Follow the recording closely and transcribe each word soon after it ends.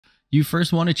You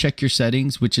first want to check your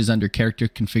settings, which is under character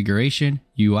configuration,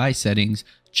 UI settings,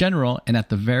 general, and at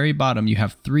the very bottom you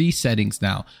have 3 settings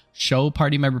now: show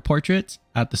party member portraits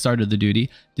at the start of the duty,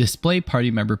 display party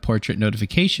member portrait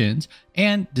notifications,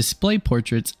 and display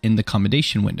portraits in the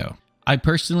commendation window. I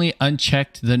personally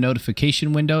unchecked the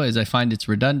notification window as I find it's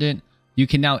redundant. You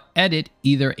can now edit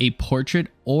either a portrait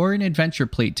or an adventure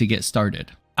plate to get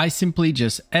started. I simply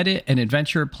just edit an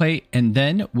adventure plate, and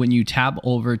then when you tab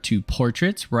over to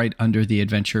portraits right under the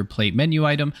adventure plate menu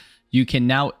item, you can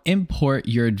now import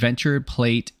your adventure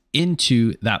plate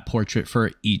into that portrait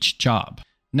for each job.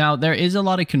 Now, there is a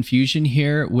lot of confusion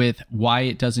here with why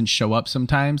it doesn't show up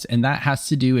sometimes, and that has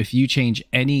to do if you change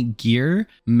any gear,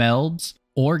 melds,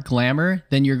 or glamour,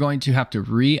 then you're going to have to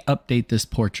re-update this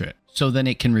portrait so then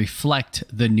it can reflect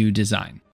the new design.